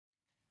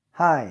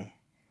Hi,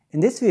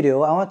 in this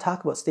video I want to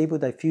talk about Stable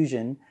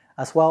Diffusion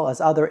as well as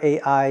other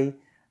AI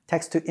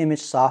text-to-image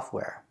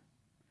software.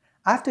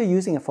 After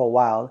using it for a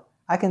while,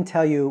 I can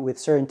tell you with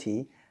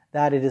certainty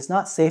that it is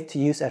not safe to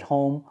use at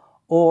home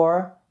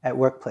or at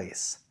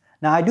workplace.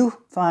 Now I do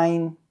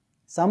find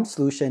some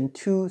solution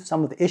to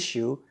some of the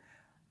issue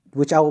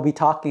which I will be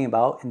talking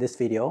about in this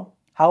video.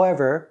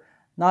 However,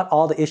 not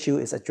all the issue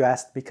is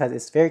addressed because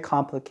it's very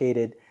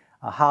complicated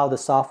how the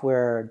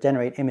software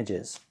generate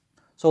images.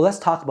 So let's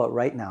talk about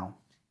right now.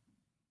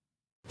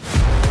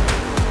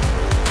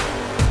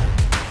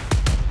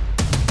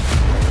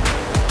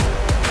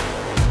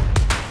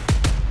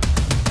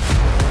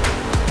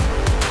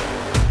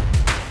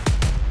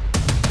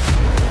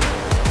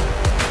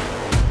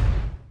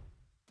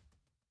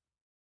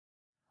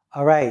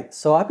 Alright,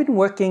 so I've been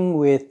working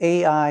with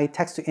AI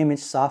text-to-image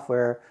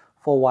software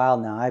for a while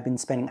now. I've been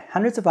spending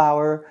hundreds of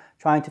hours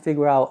trying to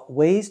figure out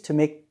ways to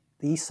make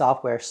these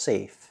software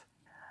safe.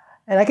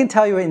 And I can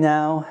tell you right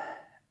now,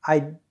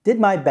 I did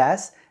my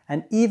best,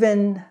 and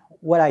even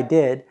what I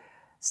did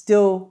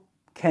still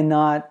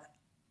cannot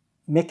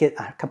make it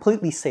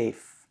completely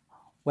safe,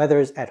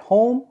 whether it's at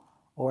home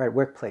or at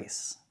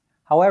workplace.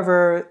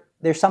 However,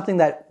 there's something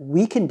that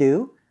we can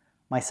do,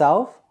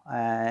 myself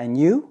and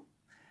you,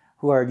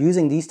 who are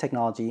using these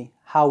technology,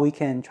 how we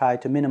can try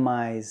to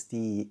minimize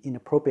the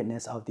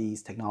inappropriateness of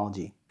these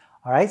technology.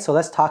 All right, so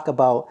let's talk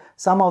about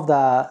some of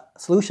the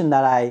solution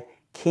that I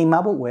came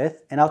up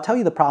with, and I'll tell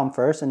you the problem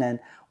first, and then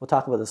we'll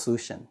talk about the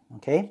solution,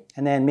 okay?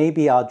 And then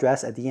maybe I'll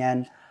address at the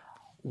end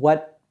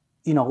what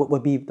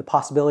would be the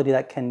possibility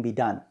that can be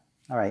done.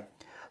 All right,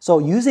 so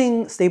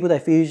using Stable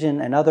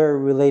Diffusion and other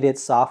related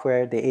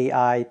software, the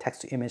AI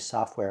text-to-image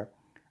software,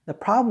 the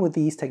problem with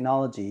these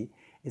technology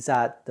is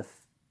that the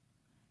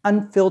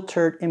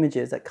unfiltered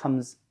images that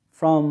comes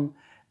from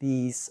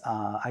these,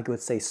 I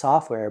would say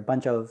software, a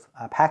bunch of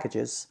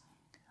packages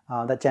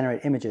that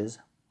generate images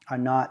are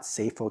not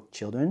safe for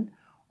children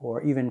or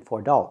even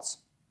for adults.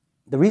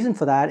 The reason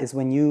for that is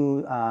when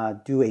you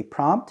do a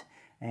prompt,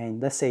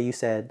 and let's say you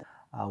said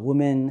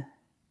woman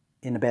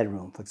in a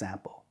bedroom, for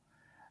example.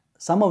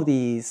 Some of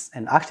these,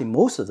 and actually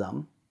most of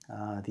them,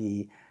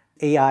 the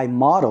AI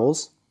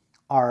models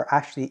are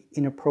actually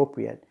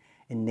inappropriate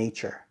in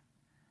nature.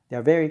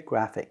 They're very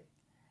graphic.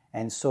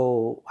 And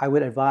so I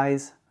would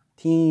advise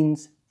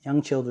teens,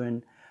 young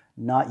children,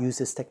 not use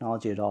this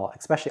technology at all,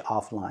 especially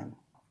offline.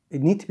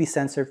 It needs to be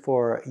censored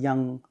for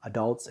young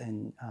adults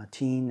and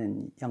teen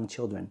and young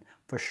children,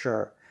 for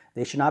sure.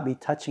 They should not be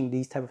touching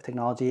these type of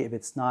technology if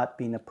it's not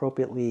being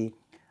appropriately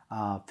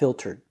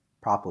filtered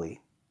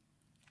properly.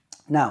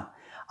 Now,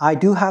 I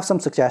do have some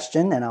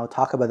suggestion, and I'll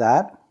talk about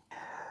that.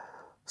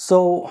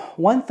 So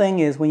one thing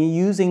is when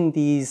you're using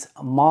these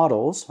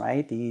models,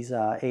 right, these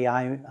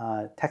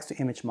AI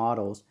text-to-image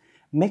models,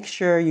 make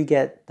sure you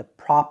get the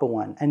proper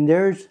one. And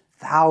there's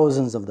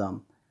thousands of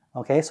them,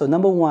 okay? So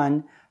number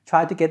one,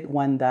 try to get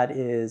one that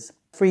is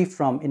free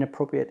from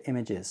inappropriate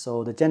images.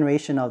 So the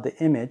generation of the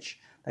image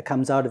that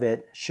comes out of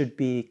it should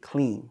be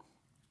clean.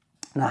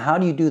 Now, how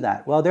do you do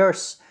that? Well,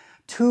 there's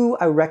two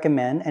I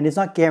recommend, and it's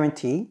not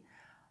guaranteed,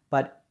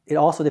 but it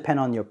also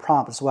depends on your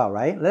prompt as well,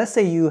 right? Let's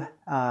say you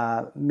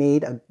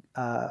made an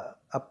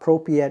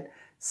appropriate,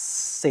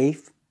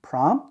 safe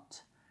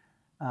prompt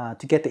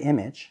to get the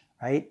image,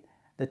 right?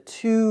 The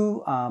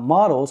two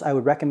models I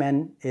would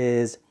recommend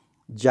is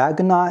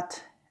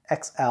Juggernaut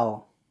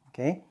XL,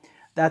 okay?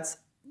 That's,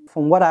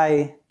 from what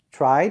I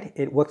tried,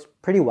 it works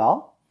pretty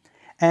well.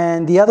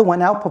 And the other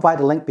one, I'll provide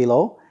a link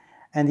below.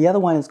 And the other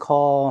one is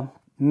called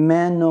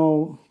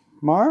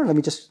Manomar. Let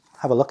me just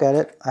have a look at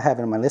it. I have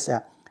it on my list,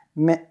 yeah.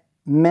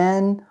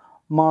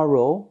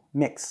 Manmaro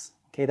Mix.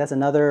 Okay, that's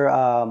another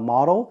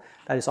model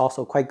that is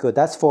also quite good.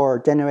 That's for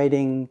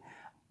generating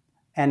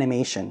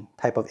animation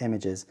type of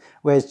images,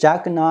 whereas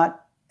Juggernaut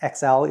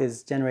XL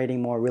is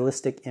generating more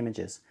realistic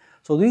images.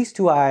 So these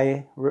two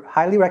I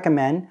highly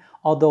recommend,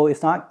 although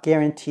it's not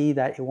guaranteed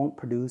that it won't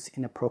produce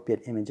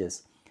inappropriate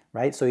images,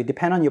 right? So it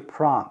depends on your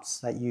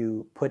prompts that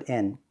you put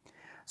in.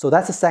 So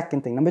that's the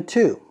second thing. Number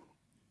two,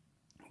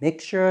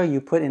 make sure you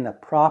put in the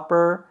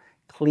proper,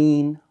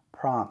 clean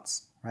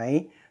prompts,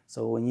 right?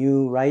 So when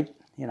you write,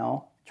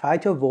 try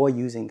to avoid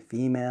using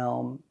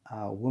female,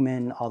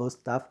 woman, all those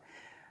stuff.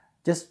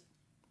 Just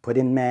put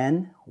in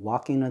man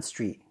walking on the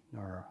street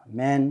or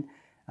man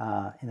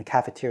in the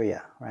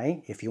cafeteria,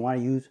 right? If you want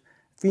to use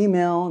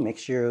female, make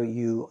sure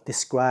you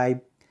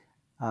describe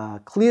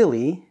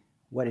clearly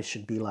what it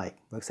should be like.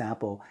 For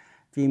example,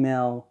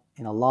 female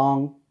in a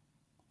long,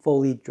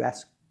 fully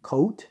dressed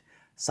coat,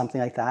 something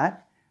like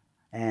that,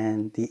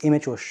 and the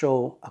image will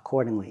show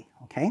accordingly,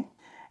 okay?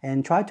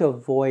 And try to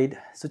avoid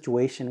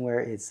situation where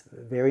it's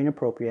very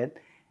inappropriate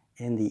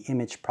in the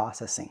image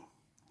processing.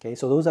 Okay,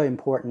 so those are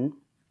important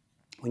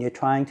when you're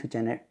trying to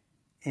generate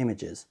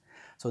images.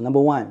 So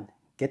number one,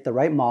 get the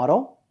right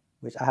model,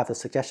 which I have a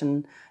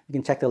suggestion. You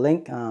can check the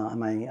link on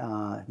my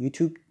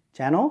YouTube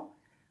channel.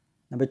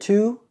 Number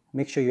two,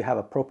 make sure you have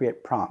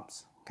appropriate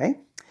prompts. Okay,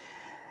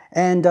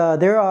 and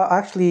there are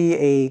actually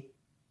a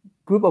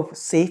group of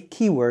safe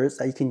keywords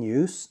that you can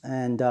use,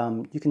 and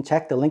you can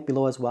check the link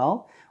below as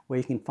well, where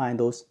you can find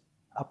those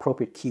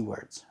appropriate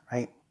keywords,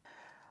 right?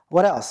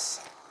 What else?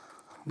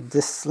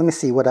 Let me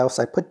see what else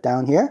I put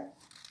down here.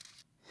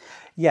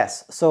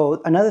 Yes,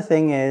 so another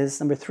thing is,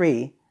 number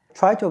 3,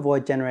 try to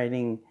avoid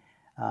generating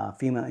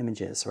female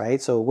images,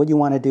 right? So what you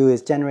want to do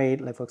is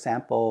generate, like for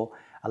example,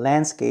 a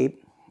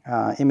landscape,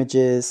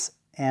 images,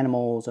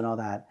 animals, and all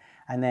that,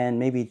 and then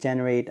maybe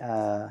generate,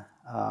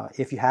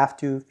 if you have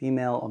to,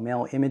 female or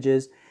male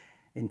images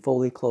in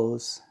fully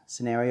closed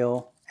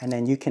scenario, and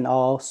then you can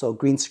also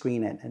green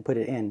screen it and put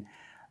it in.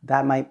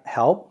 That might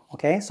help,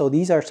 okay? So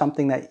these are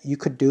something that you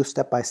could do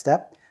step by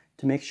step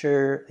to make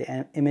sure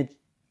the image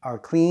are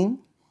clean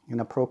and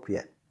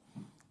appropriate,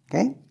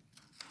 okay?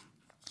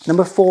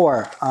 Number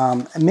 4,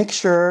 make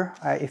sure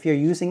if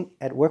you're using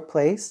at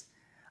workplace,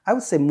 I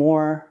would say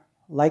more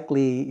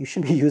likely you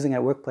shouldn't be using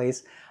at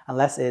workplace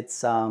unless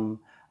it's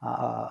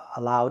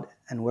allowed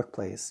in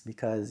workplace,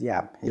 because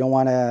yeah, you don't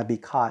want to be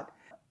caught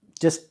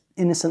just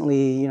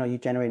innocently, you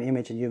generate an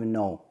image and you even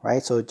know,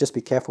 right? So just be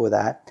careful with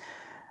that.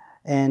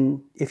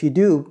 And if you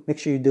do, make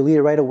sure you delete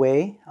it right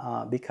away,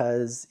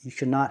 because you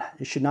should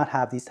not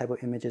have these type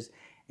of images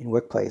in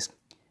workplace,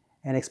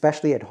 and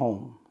especially at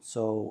home.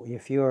 So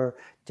if you're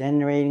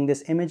generating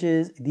these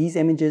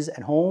images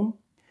at home,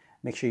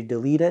 make sure you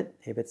delete it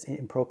if it's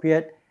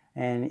inappropriate.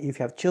 And if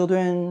you have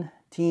children,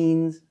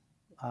 teens,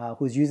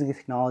 who's using the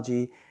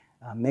technology,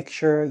 make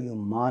sure you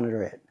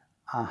monitor it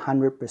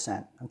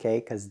 100%, okay?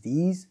 Because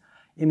these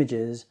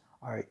images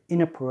are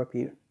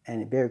inappropriate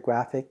and very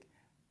graphic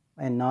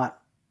and not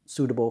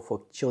suitable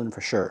for children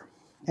for sure,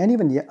 and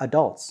even the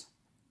adults.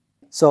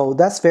 So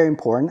that's very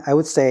important. I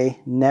would say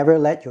never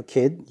let your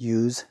kid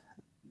use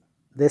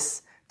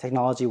this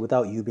technology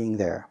without you being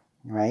there,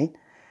 right?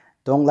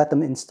 Don't let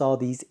them install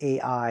these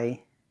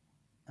AI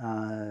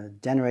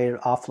generated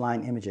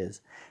offline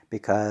images,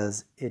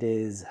 because it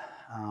is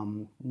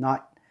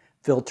not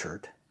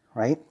filtered,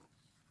 right?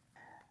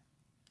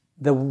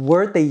 The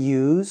word they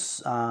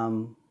use,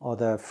 or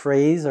the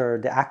phrase or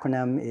the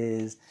acronym,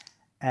 is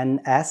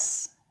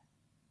NSFW,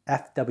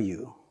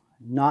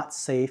 not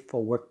safe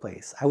for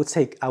workplace. I would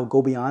say I would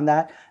go beyond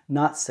that,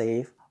 not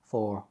safe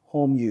for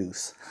home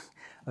use.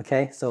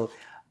 Okay, so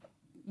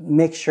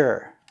make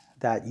sure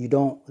that you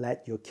don't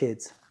let your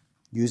kids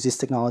use this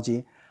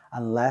technology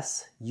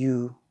unless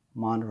you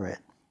monitor it.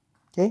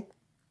 Okay,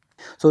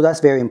 so that's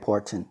very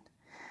important.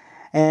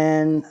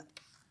 And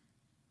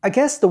I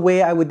guess the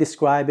way I would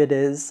describe it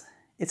is,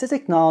 it's a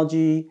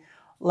technology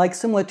like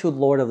similar to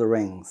Lord of the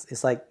Rings.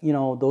 It's like,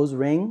 those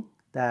rings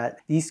that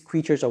these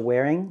creatures are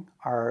wearing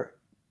are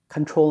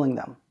controlling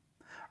them,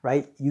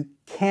 right? You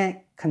can't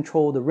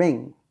control the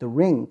ring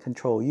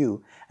control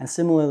you. And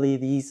similarly,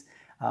 these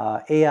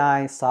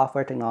AI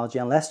software technology,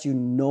 unless you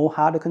know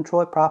how to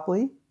control it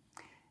properly,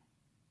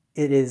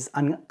 it is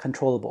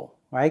uncontrollable,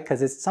 right?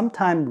 Because it's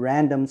sometimes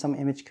random, some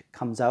image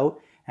comes out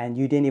and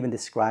you didn't even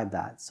describe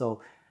that.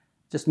 So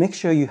just make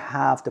sure you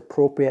have the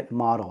appropriate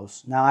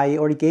models. Now, I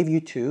already gave you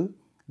 2,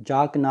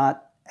 Juggernaut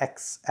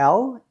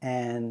XL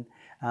and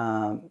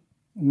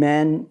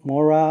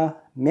Mora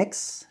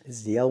Mix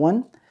is the other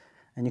one.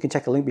 And you can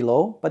check the link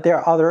below. But there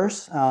are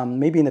others.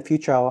 Maybe in the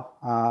future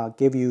I'll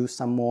give you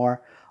some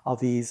more of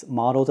these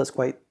models that's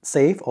quite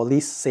safe, or at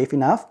least safe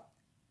enough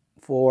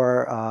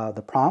for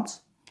the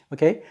prompts.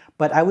 Okay,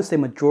 but I would say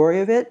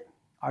majority of it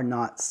are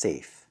not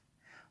safe.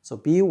 So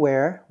be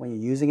aware when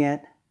you're using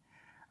it.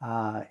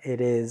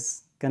 It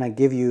is gonna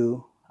give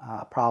you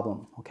a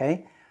problem,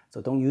 okay? So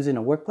don't use it in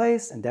a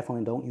workplace, and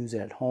definitely don't use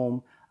it at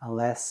home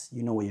unless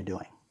you know what you're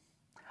doing.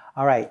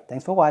 All right,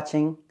 thanks for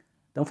watching.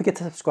 Don't forget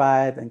to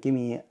subscribe and give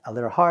me a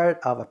little heart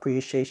of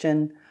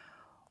appreciation.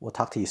 We'll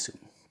talk to you soon.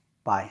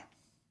 Bye.